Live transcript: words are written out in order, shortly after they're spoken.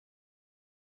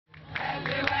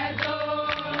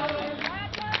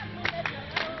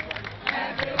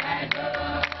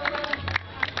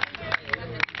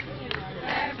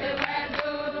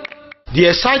The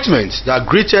excitement that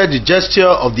greeted the gesture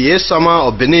of the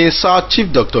Esama of Benin South Chief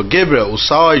Dr. Gabriel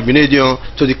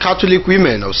to the Catholic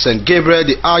women of St. Gabriel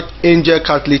the Archangel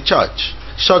Catholic Church.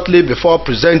 Shortly before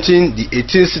presenting the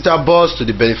 18-seater bus to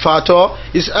the benefactor,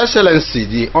 His Excellency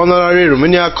the Honorary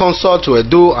Romanian Consul to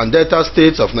Edo and Delta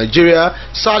States of Nigeria,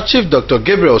 South Chief Dr.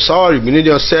 Gabriel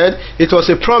said it was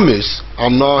a promise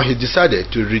and now he decided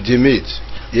to redeem it.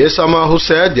 The Esama who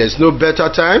said there is no better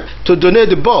time to donate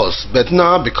the bus, but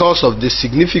now because of the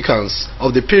significance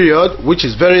of the period, which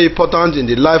is very important in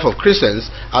the life of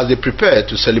Christians as they prepare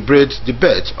to celebrate the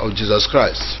birth of Jesus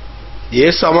Christ.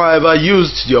 The Esama however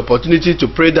used the opportunity to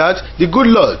pray that the good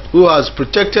Lord, who has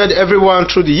protected everyone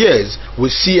through the years,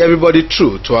 will see everybody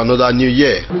through to another new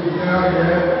year.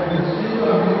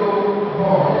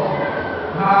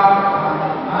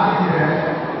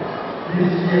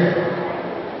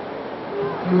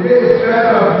 Today is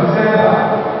 12th of December.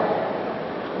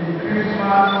 The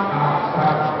Christmas has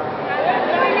started.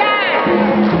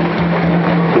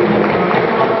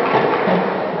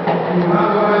 You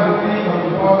have all the things of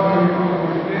the world to you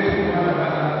with grace and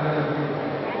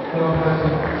God bless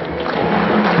you.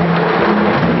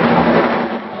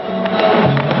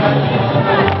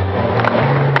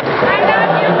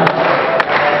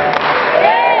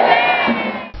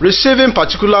 Receiving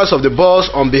particulars of the bus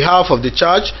on behalf of the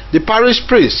church, the parish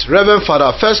priest, Reverend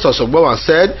Father Festus Ogbowan,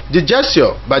 said the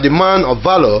gesture by the man of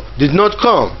valor did not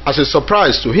come as a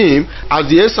surprise to him, as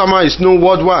the Esama is known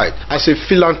worldwide as a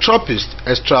philanthropist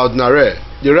extraordinaire.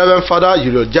 The Reverend Father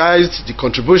eulogized the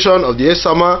contribution of the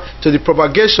Esama to the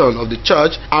propagation of the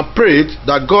church and prayed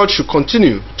that God should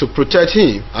continue to protect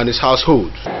him and his household.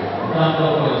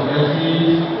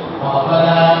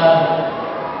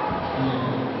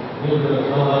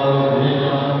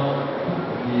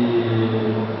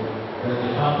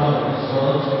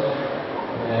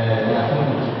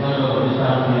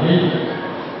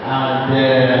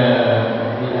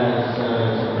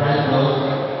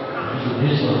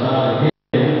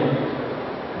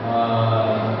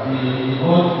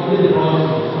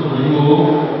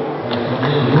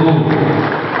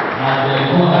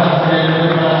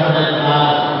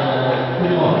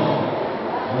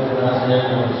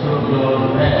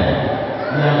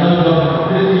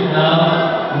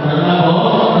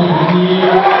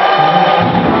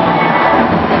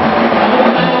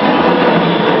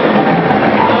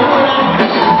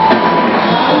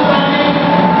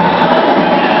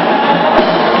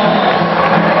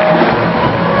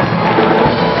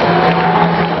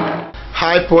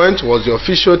 High point was the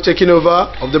official taking over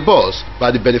of the bus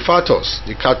by the benefactors,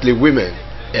 the Catholic women.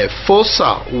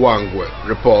 Efosa Wangwe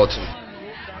reporting.